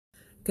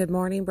Good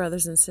morning,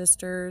 brothers and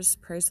sisters.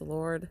 Praise the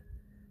Lord.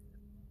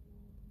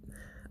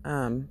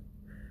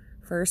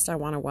 First, I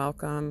want to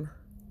welcome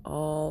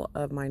all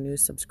of my new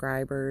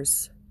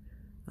subscribers.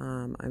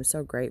 I'm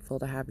so grateful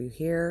to have you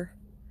here,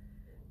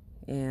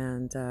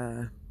 and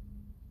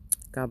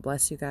God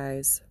bless you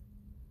guys.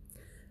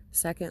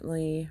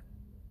 Secondly,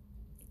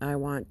 I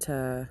want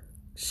to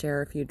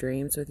share a few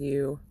dreams with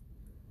you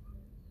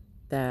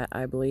that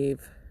I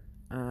believe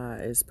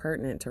is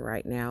pertinent to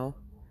right now.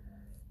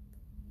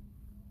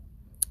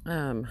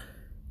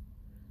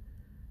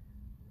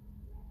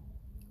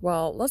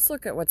 Well, let's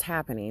look at what's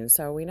happening.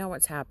 So we know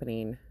what's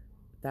happening,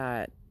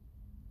 that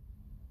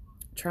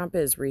Trump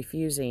is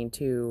refusing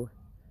to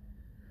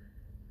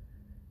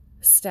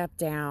step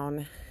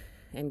down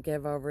and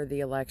give over the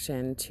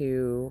election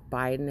to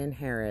Biden and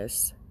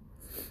Harris.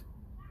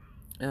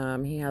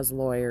 He has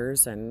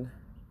lawyers and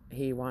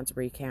he wants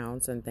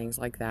recounts and things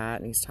like that.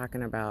 And he's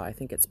talking about, I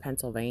think it's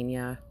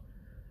Pennsylvania.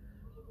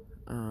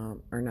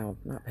 Or no,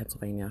 not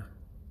Pennsylvania.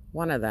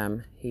 One of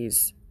them.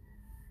 He's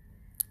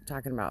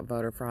talking about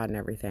voter fraud and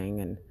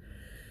everything.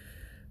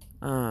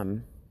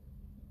 And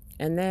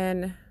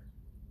then,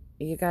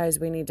 you guys,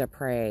 we need to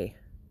pray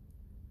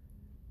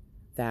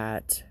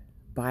that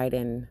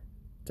Biden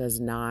does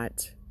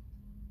not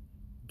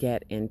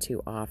get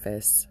into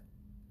office,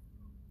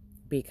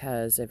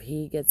 because if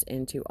he gets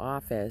into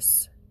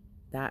office,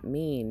 that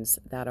means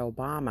that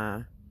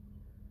Obama,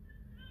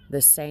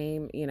 the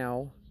same,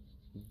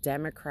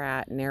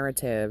 Democrat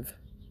narrative,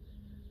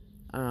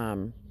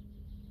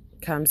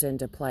 comes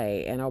into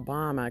play, and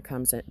Obama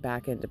comes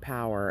back into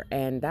power,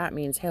 and that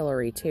means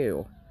Hillary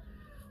too.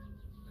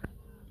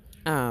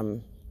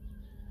 And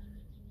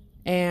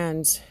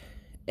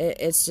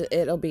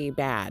it'll be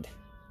bad,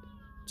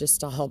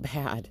 just all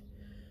bad.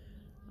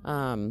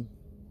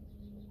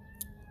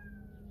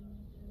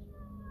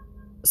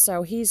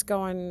 So he's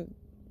trying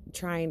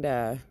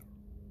to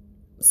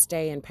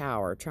stay in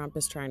power. Trump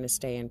is trying to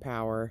stay in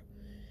power,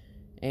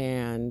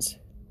 and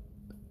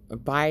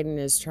Biden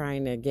is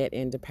trying to get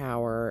into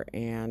power,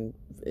 and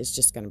it's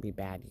just going to be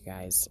bad, you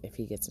guys, if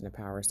he gets into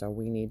power. So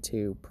we need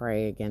to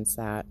pray against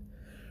that.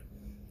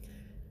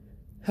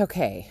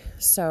 Okay,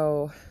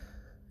 so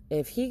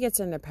if he gets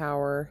into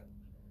power,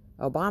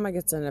 Obama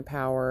gets into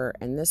power,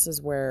 and this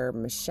is where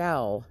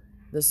Michelle,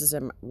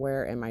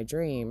 where in my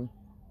dream,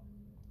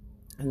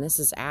 and this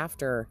is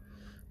after,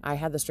 I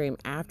had this dream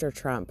after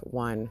Trump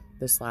won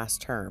this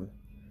last term.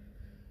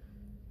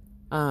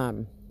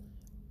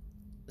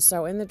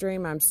 So in the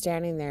dream, I'm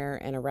standing there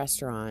in a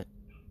restaurant,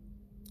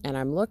 and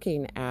I'm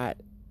looking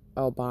at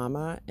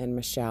Obama and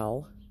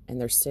Michelle,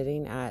 and they're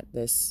sitting in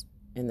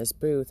this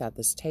booth at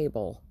this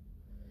table.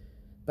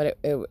 But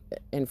it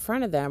in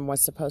front of them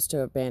was supposed to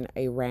have been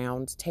a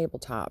round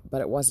tabletop, but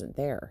it wasn't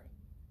there.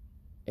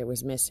 It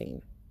was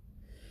missing.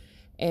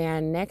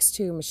 And next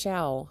to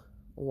Michelle,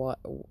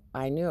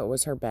 I knew it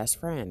was her best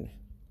friend.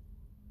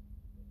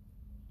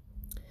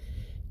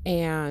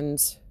 And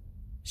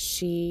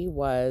she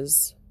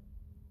was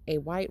a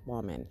white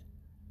woman.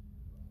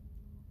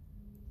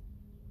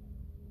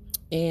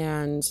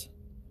 And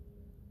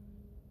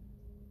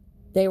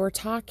they were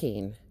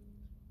talking.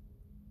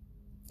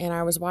 And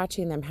I was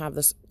watching them have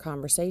this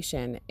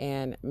conversation,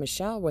 and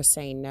Michelle was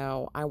saying,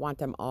 no, I want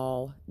them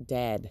all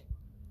dead.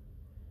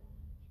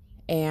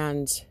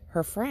 And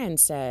her friend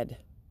said,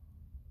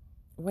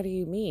 what do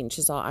you mean?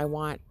 She's all, I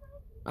want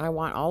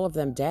all of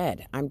them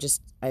dead.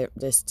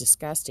 This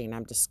disgusting.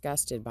 I'm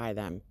disgusted by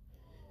them.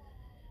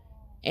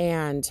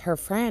 And her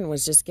friend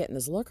was just getting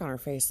this look on her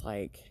face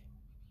like,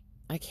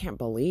 I can't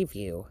believe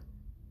you.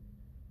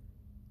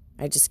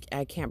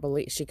 I can't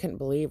believe, she couldn't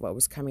believe what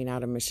was coming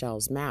out of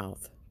Michelle's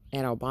mouth.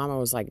 And Obama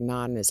was like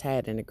nodding his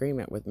head in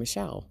agreement with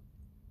Michelle.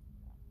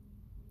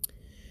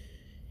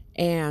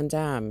 And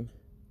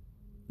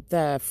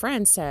the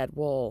friend said,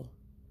 well,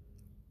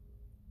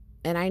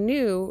 and I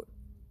knew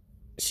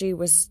she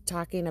was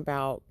talking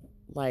about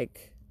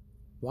like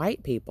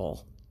white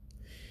people.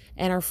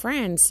 And her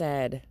friend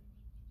said,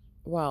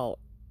 well,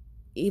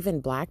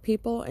 even black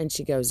people? And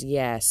she goes,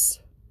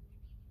 yes.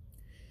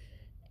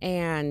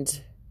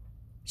 And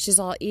she's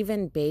all,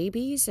 even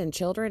babies and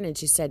children? And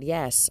she said,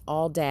 yes,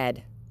 all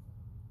dead.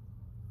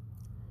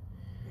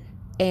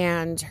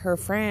 And her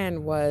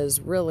friend was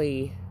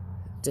really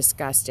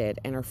disgusted,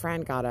 and her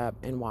friend got up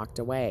and walked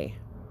away.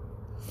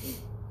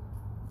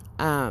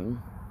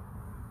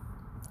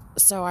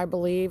 So I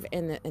believe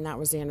and that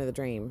was the end of the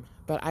dream.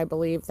 But I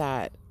believe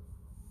that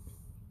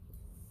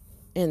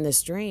in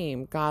this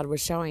dream, God was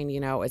showing,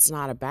 it's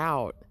not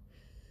about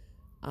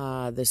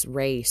this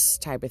race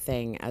type of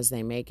thing as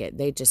they make it.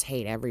 They just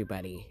hate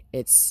everybody.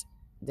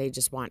 They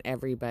just want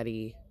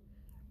everybody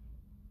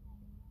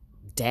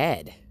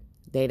dead.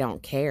 They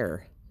don't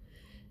care.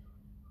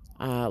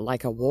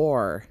 Like a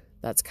war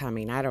that's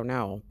coming. I don't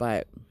know.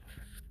 And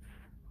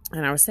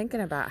I was thinking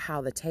about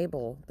how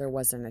there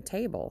wasn't a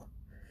table.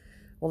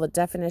 Well, the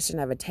definition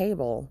of a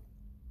table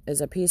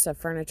is a piece of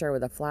furniture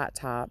with a flat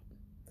top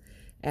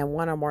and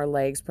one or more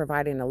legs,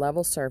 providing a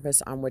level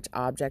surface on which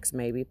objects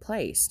may be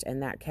placed,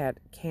 and that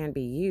can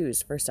be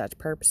used for such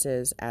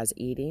purposes as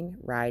eating,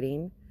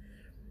 writing,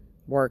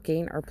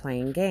 working, or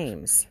playing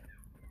games.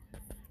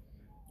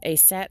 A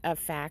set of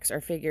facts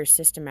or figures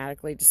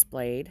systematically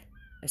displayed,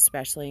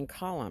 especially in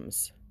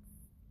columns.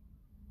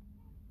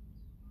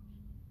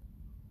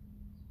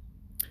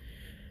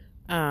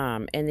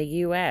 In the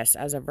U.S.,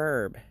 as a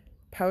verb,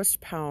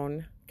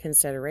 postpone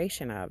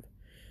consideration of.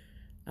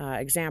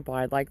 Example,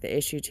 I'd like the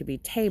issue to be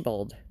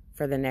tabled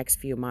for the next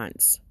few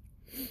months.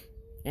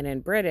 And in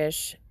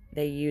British,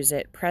 they use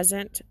it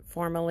present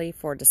formally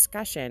for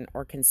discussion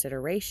or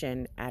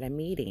consideration at a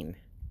meeting.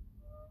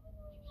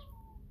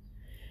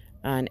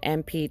 An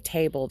MP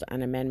tabled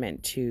an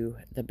amendment to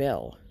the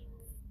bill.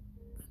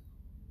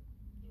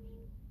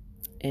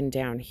 And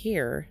down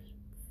here,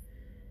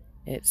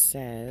 it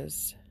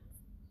says,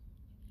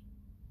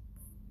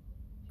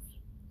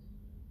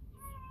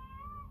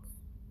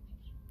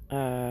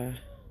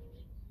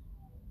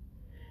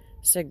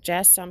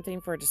 suggest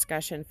something for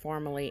discussion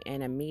formally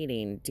in a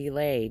meeting,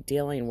 delay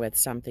dealing with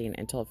something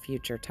until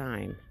future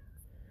time.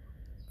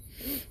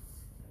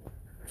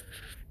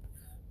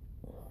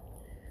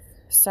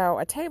 So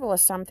a table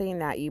is something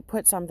that you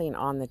put something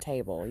on the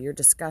table. You're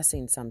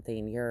discussing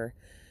something,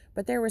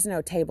 but there was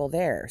no table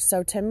there.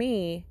 So to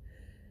me,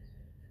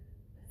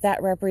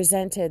 that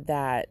represented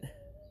that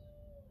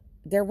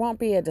there won't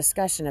be a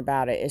discussion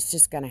about it. It's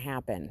just going to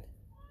happen.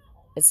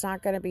 It's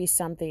not going to be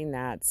something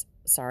that's,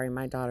 sorry,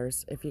 my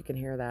daughter's, if you can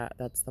hear that,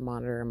 that's the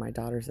monitor, and my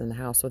daughter's in the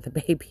house with a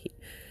baby.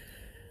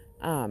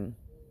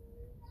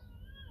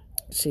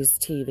 She's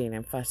teething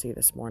and fussy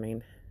this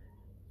morning.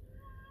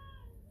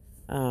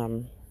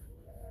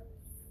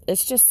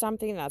 It's just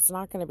something that's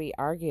not going to be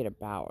argued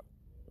about.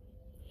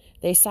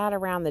 They sat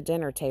around the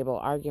dinner table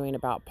arguing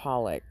about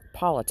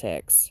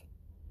politics.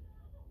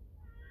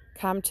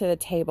 Come to the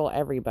table,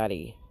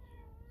 everybody.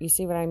 You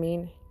see what I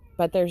mean?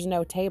 But there's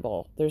no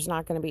table. There's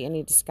not going to be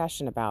any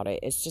discussion about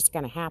it. It's just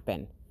going to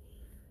happen.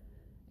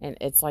 And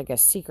it's like a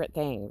secret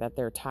thing that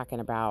they're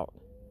talking about.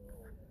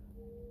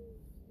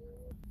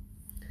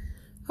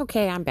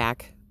 Okay, I'm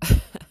back.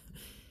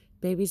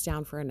 Baby's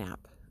down for a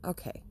nap.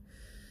 Okay.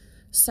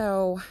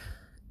 So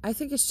I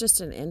think it's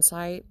just an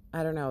insight.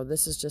 I don't know.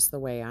 This is just the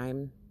way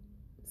I'm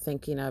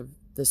thinking of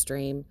this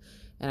dream.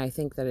 And I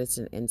think that it's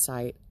an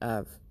insight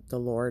of the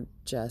Lord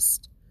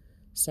just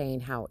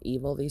saying how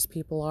evil these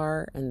people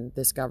are and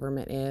this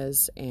government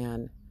is.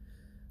 And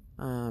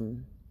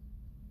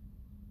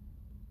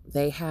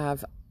they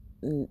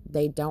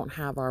don't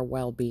have our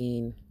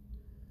well-being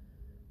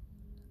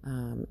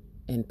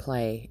in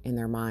play in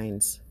their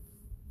minds.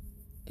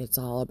 It's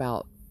all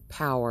about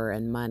power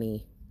and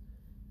money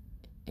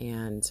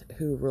and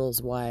who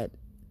rules what.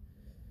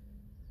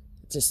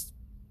 Just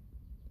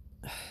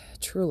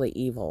truly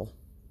evil.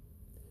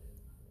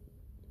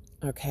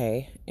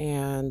 Okay,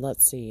 and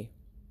let's see.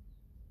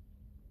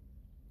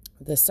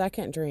 The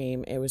second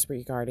dream, it was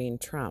regarding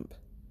Trump.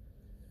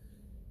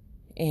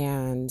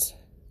 And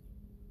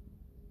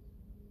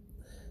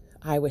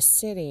I was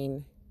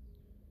sitting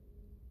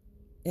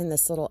in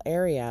this little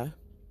area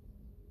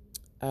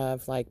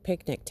of like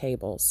picnic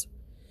tables.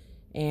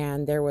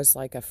 And there was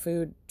like a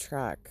food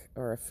truck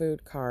or a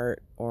food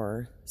cart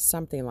or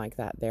something like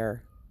that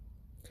there.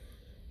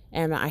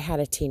 And I had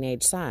a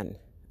teenage son.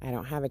 I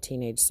don't have a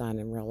teenage son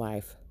in real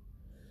life.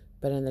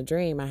 But in the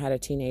dream, I had a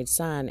teenage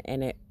son,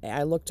 and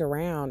I looked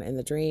around in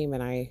the dream,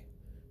 and I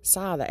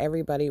saw that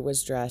everybody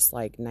was dressed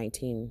like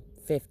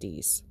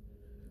 1950s.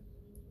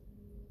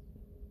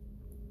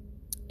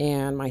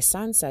 And my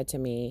son said to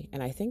me,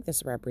 and I think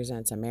this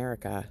represents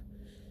America,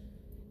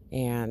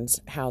 and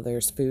how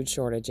there's food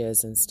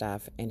shortages and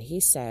stuff. And he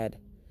said,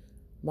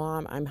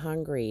 Mom, I'm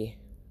hungry.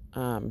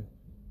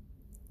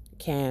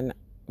 Can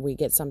we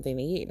get something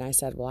to eat? And I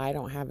said, well, I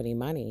don't have any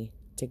money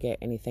to get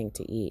anything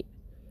to eat.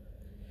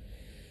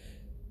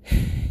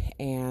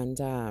 And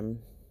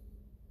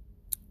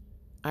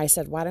I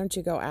said, why don't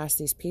you go ask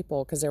these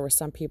people? Because there were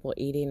some people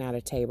eating at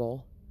a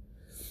table.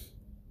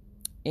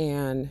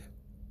 And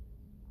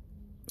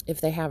if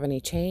they have any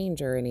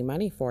change or any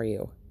money for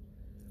you.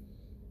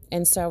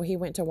 And so he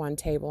went to one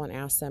table and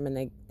asked them,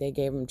 and they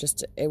gave him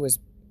just, it was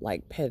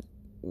like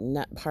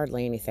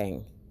hardly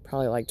anything,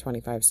 probably like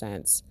 25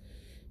 cents.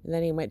 And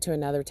then he went to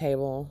another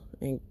table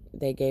and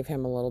they gave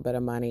him a little bit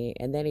of money.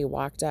 And then he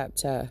walked up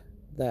to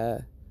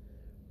the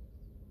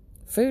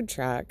food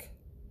truck,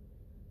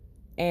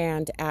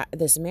 and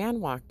this man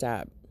walked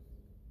up,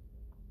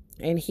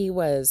 and he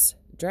was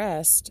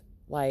dressed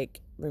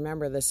like,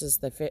 remember, this is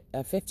the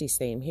 50s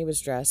theme.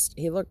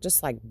 He looked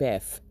just like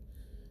Biff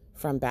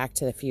from Back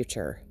to the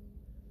Future.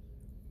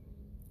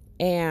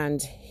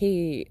 And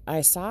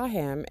I saw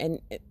him, and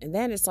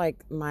then it's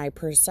like my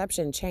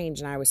perception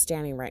changed, and I was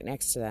standing right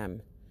next to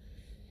them.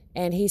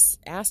 And he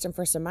asked him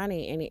for some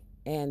money,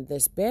 and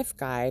this Biff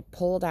guy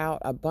pulled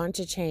out a bunch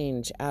of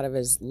change out of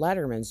his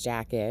Letterman's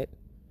jacket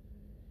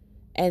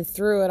and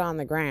threw it on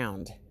the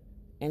ground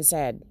and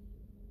said,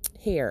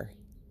 here,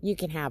 you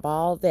can have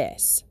all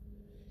this.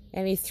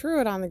 And he threw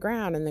it on the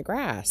ground in the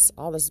grass,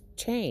 all this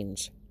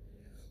change.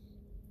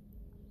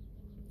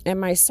 And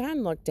my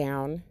son looked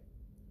down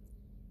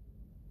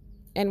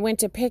and went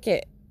to pick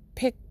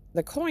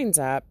the coins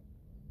up.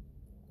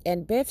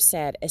 And Biff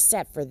said,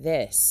 except for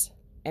this.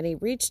 And he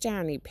reached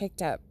down and he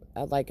picked up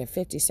like a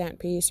 50-cent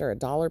piece or a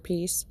dollar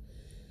piece,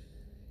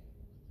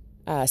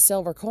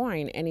 silver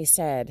coin. And he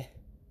said,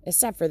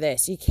 except for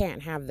this, you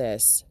can't have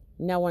this.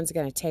 No one's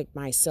going to take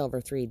my silver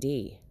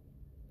 3D.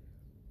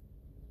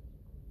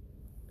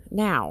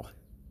 Now,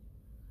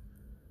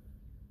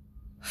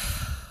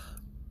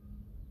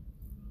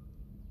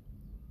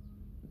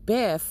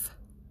 Biff,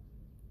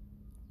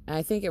 and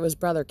I think it was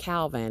Brother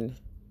Calvin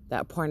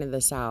that pointed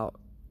this out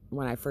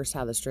when I first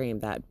had this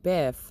dream, that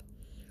Biff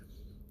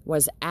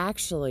was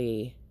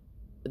actually,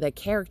 the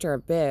character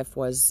of Biff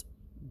was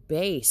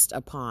based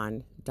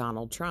upon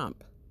Donald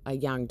Trump, a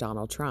young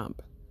Donald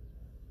Trump.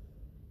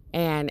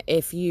 And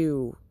if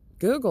you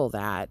Google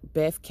that,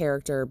 Biff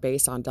character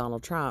based on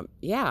Donald Trump,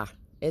 yeah,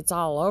 it's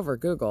all over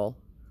Google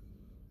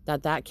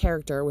that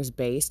character was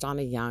based on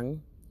a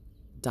young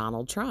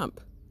Donald Trump.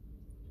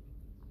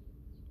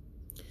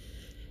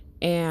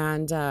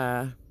 And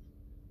I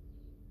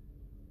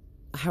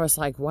was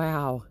like,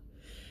 wow.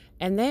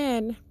 And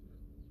then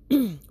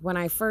when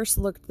I first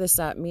looked this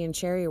up, me and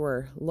Sherry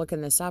were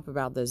looking this up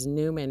about this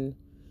Newman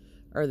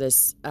or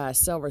this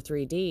silver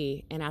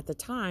 3D. And at the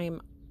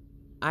time,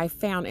 I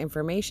found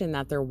information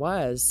that there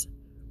was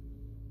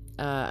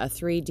a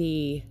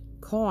 3D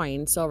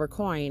coin, silver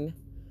coin,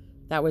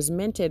 that was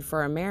minted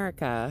for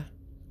America.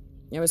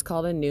 It was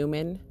called a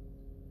Newman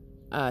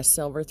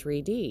silver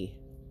 3D.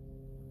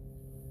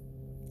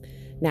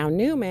 Now,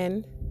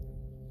 Newman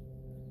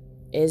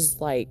is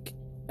like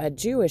a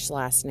Jewish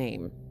last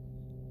name.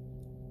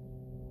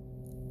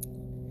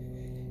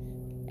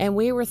 And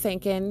we were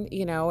thinking,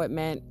 you know, it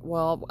meant,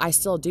 well, I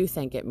still do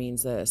think it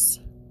means this.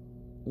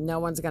 No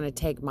one's going to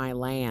take my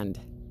land.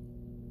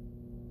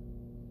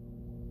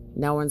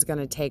 No one's going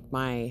to take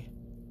my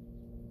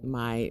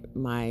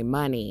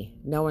money.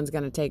 No one's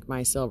going to take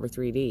my silver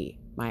 3D,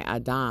 my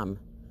Adam.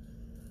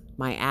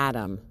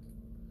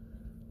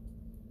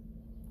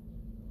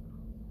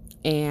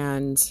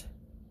 And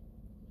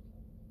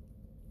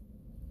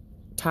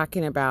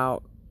talking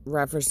about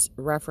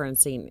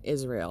referencing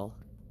Israel.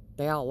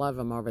 They all love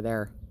him over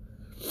there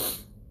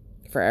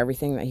for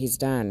everything that he's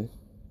done.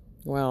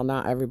 Well,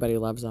 not everybody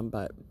loves him,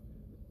 but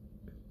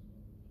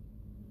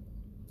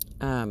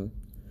then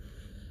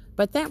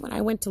when I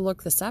went to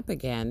look this up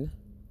again,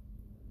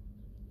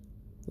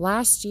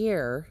 last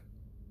year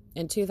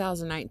in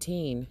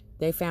 2019,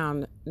 they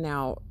found,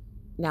 now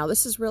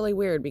this is really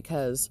weird,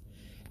 because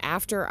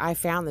after I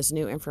found this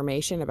new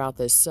information about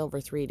this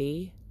silver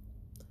 3D,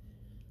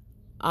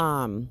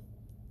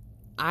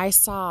 I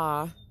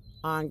saw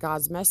on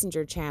God's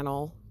Messenger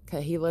channel,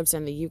 because he lives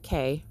in the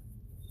UK,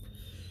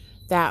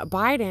 that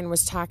Biden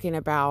was talking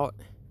about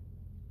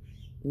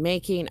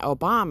making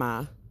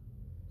Obama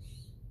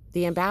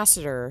the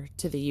ambassador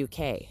to the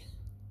UK.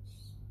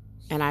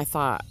 And I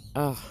thought,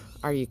 oh,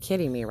 are you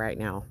kidding me right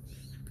now?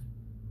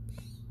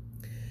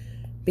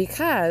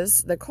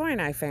 Because the coin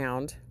I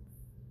found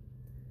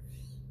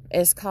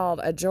is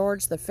called a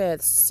George V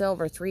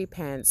silver 3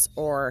 pence,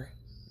 or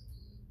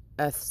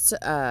a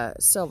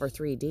silver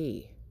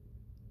 3D.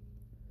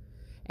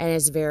 And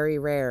it's very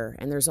rare,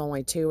 and there's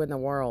only 2 in the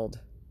world.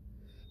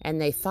 And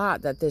they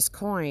thought that this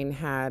coin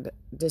had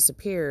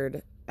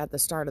disappeared at the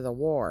start of the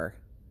war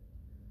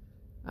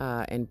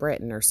in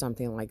Britain or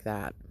something like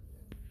that.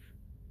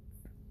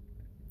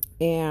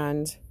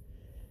 And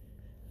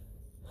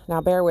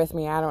now bear with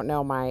me, I don't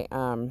know my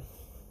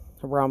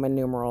Roman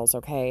numerals,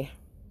 okay?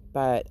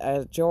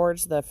 But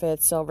George V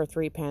silver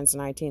 3 pence,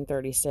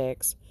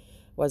 1936,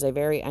 was a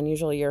very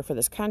unusual year for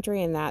this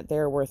country, in that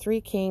there were 3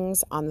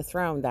 kings on the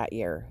throne that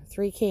year.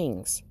 3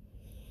 kings.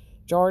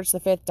 George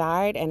V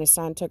died, and his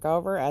son took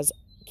over as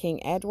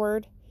King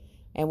Edward.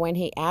 And when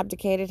he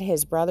abdicated,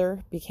 his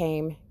brother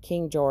became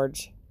King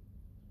George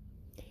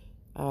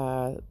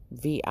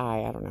VI.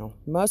 I don't know.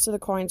 Most of the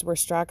coins were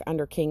struck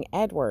under King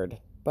Edward,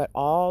 but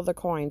all the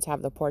coins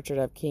have the portrait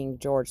of King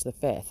George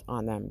V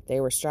on them. They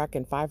were struck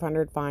in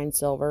 500 fine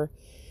silver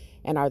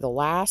and are the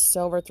last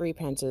silver 3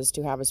 pences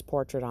to have his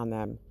portrait on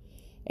them.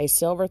 A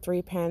silver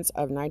 3 pence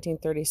of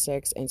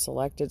 1936 in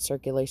selected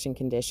circulation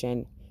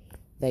condition.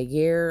 The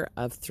year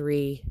of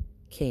 3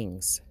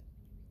 kings.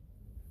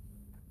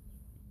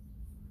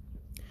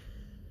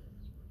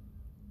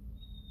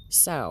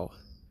 So,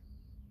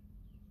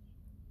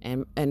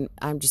 and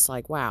I'm just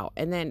like, wow.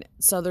 And then,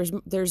 so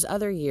there's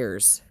other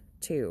years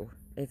too,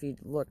 if you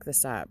look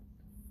this up.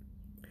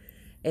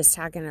 It's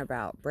talking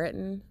about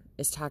Britain.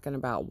 It's talking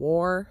about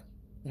war.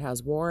 It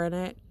has war in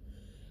it.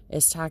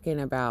 It's talking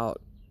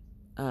about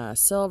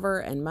silver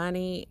and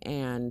money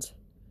and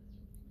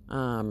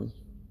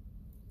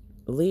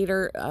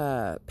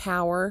leader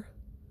power,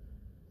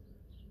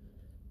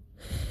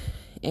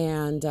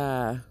 and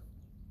the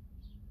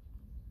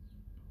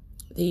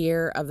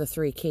year of the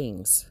 3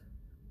 kings.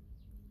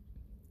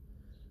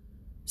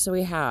 So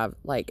we have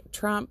like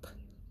Trump,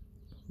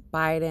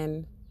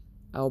 Biden,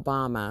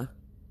 Obama.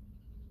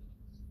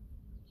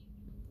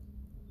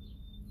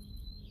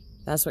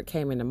 That's what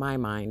came into my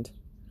mind.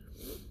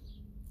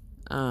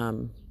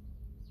 And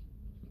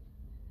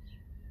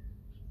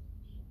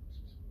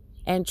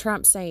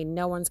Trump saying,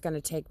 no one's going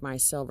to take my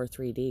silver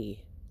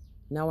 3D.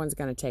 No one's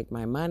going to take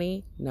my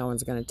money. No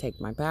one's going to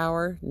take my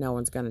power. No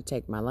one's going to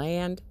take my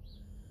land.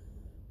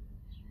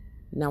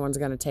 No one's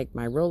going to take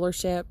my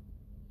rulership.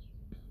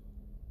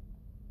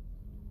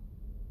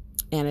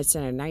 And it's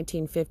in a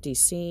 1950s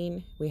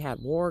scene. We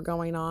had war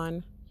going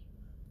on.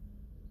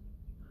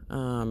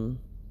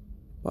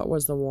 What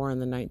was the war in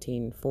the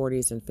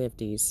 1940s and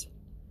 50s?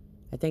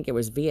 I think it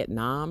was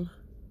Vietnam.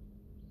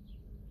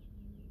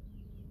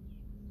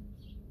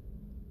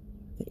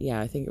 Yeah,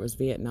 I think it was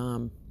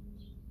Vietnam.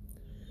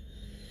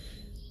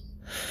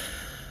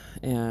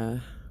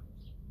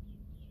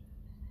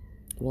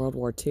 World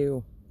War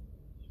II.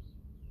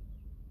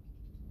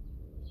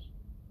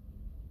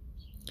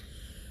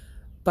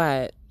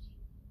 But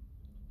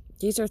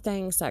these are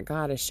things that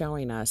God is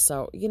showing us.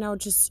 So,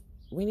 just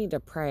we need to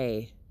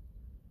pray.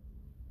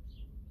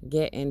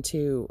 Get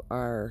into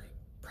our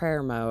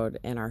prayer mode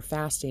and our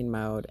fasting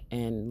mode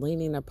and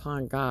leaning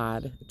upon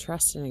God,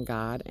 trusting in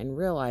God, and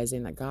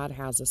realizing that God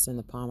has us in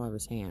the palm of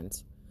his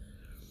hands.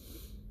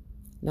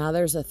 Now,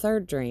 there's a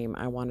third dream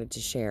I wanted to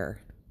share.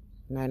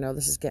 And I know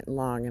this is getting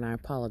long, and I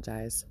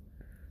apologize.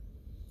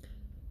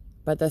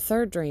 But the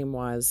third dream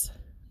was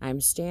I'm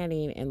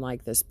standing in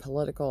like this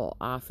political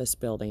office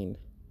building.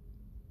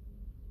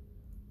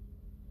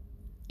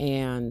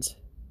 And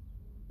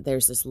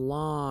there's this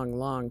long,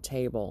 long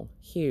table,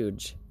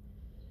 huge.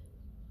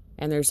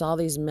 And there's all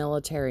these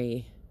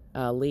military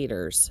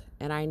leaders.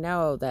 And I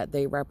know that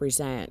they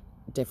represent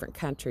different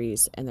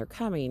countries, and they're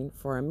coming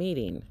for a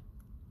meeting.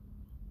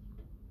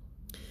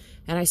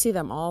 And I see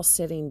them all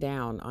sitting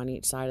down on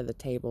each side of the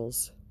table.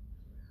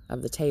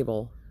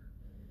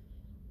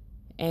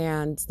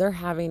 And they're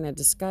having a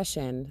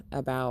discussion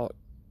about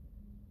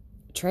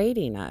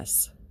trading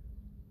us.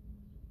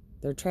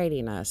 They're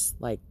trading us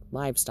like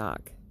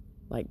livestock,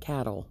 like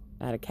cattle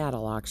at a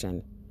cattle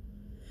auction.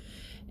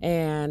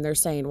 And they're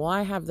saying, well,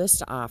 I have this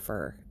to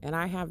offer, and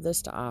I have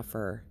this to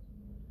offer.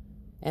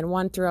 And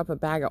one threw up a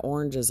bag of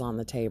oranges on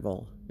the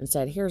table and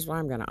said, here's what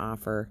I'm going to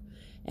offer.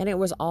 And it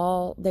was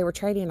all, they were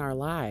trading our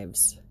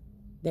lives.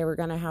 They were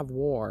going to have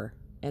war,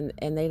 and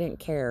they didn't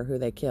care who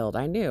they killed.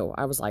 I knew.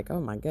 I was like,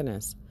 oh my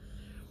goodness.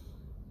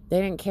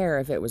 They didn't care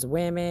if it was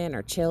women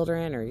or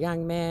children or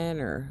young men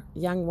or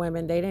young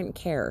women. They didn't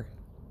care.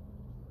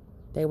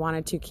 They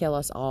wanted to kill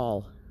us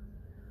all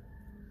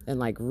and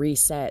like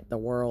reset the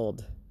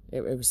world.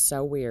 It was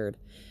so weird.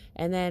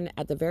 And then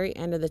at the very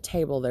end of the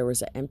table, there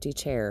was an empty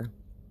chair.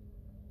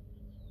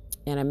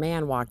 And a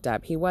man walked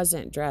up. He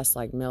wasn't dressed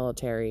like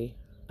military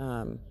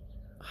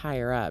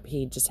higher up.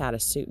 He just had a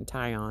suit and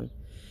tie on.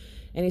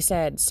 And he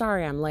said,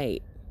 sorry, I'm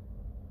late.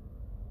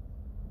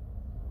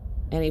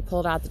 And he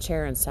pulled out the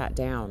chair and sat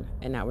down.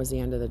 And that was the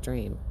end of the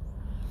dream.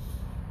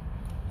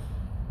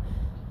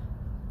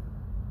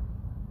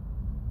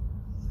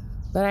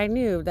 But I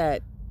knew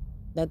that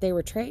they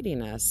were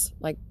trading us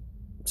like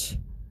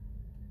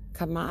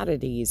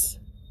commodities.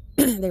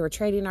 They were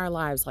trading our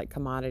lives like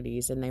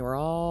commodities, and they were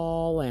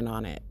all in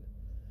on it.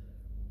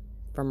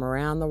 From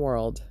around the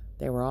world,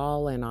 they were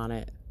all in on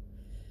it.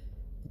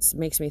 It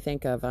makes me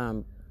think of,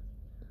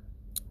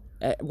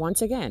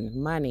 once again,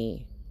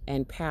 money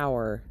and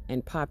power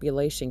and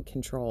population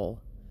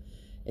control.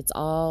 It's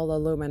all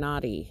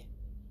Illuminati.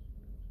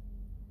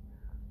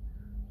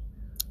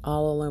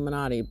 All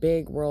Illuminati.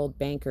 Big world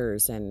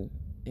bankers and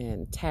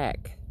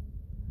tech.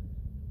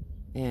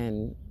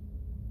 And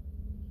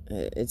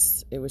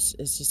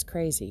it's just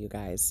crazy, you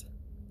guys.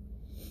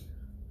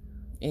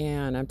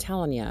 And I'm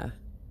telling you,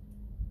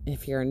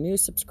 if you're a new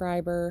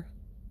subscriber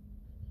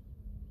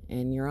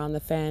and you're on the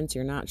fence,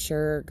 you're not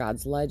sure,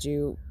 God's led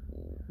you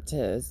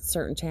to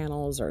certain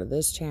channels or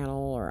this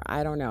channel, or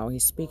I don't know,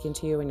 he's speaking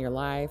to you in your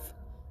life.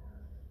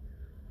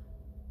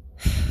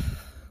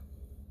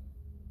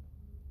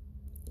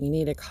 You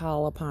need to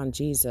call upon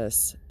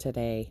Jesus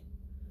today.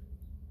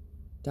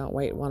 Don't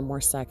wait one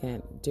more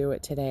second. Do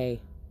it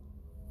today.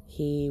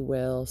 He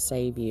will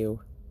save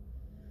you.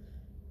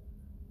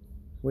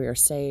 We are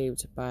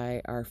saved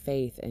by our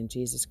faith in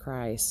Jesus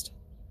Christ.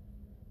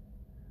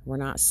 We're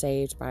not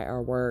saved by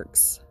our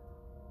works.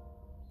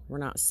 We're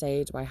not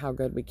saved by how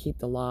good we keep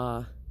the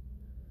law.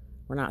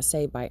 We're not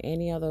saved by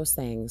any of those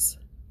things.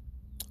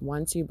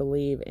 Once you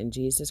believe in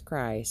Jesus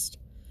Christ,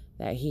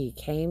 that he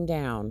came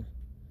down,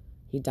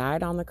 he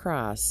died on the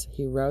cross,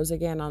 he rose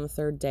again on the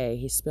third day,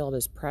 he spilled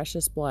his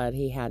precious blood,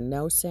 he had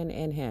no sin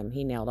in him,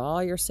 he nailed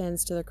all your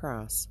sins to the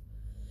cross.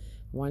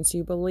 Once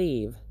you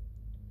believe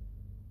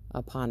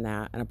upon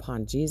that and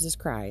upon Jesus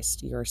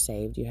Christ, you're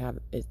saved. You have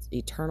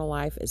eternal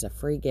life is a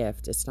free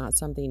gift. It's not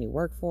something you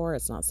work for.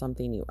 It's not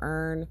something you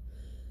earn.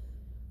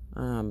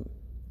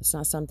 It's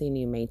not something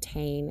you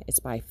maintain. It's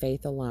by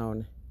faith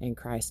alone in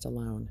Christ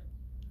alone.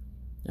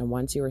 And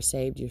once you are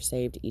saved, you're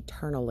saved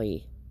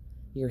eternally.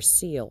 You're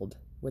sealed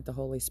with the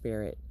Holy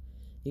Spirit.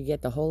 You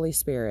get the Holy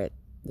Spirit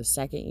the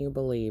second you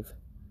believe.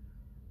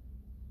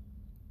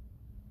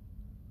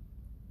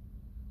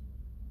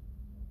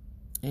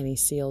 And he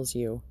seals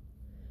you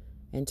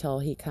until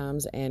he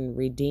comes and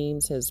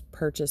redeems his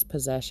purchased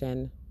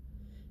possession.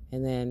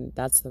 And then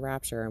that's the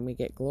rapture, and we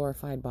get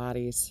glorified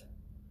bodies.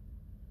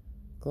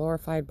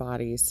 Glorified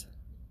bodies.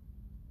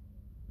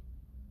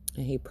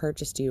 And he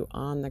purchased you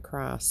on the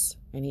cross,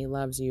 and he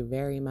loves you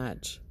very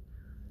much.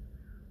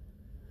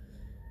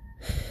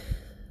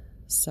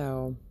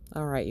 So,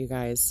 all right, you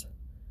guys.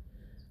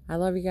 I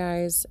love you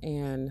guys,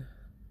 and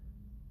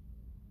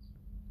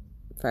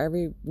for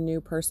every new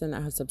person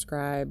that has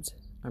subscribed,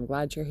 I'm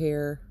glad you're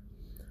here,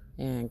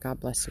 and God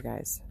bless you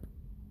guys.